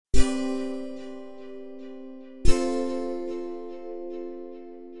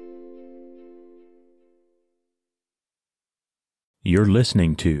You're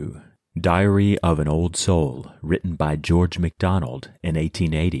listening to Diary of an Old Soul, written by George MacDonald in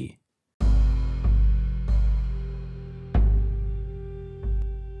 1880.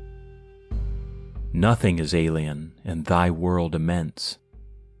 Nothing is alien in thy world immense.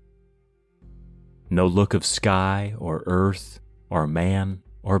 No look of sky or earth or man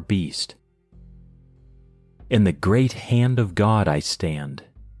or beast. In the great hand of God I stand,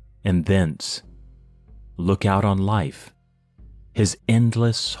 and thence look out on life, His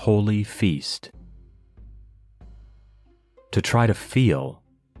endless holy feast. To try to feel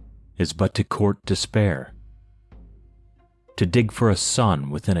is but to court despair, to dig for a sun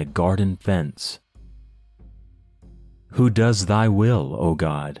within a garden fence. Who does thy will, O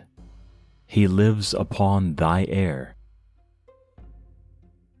God? He lives upon thy air.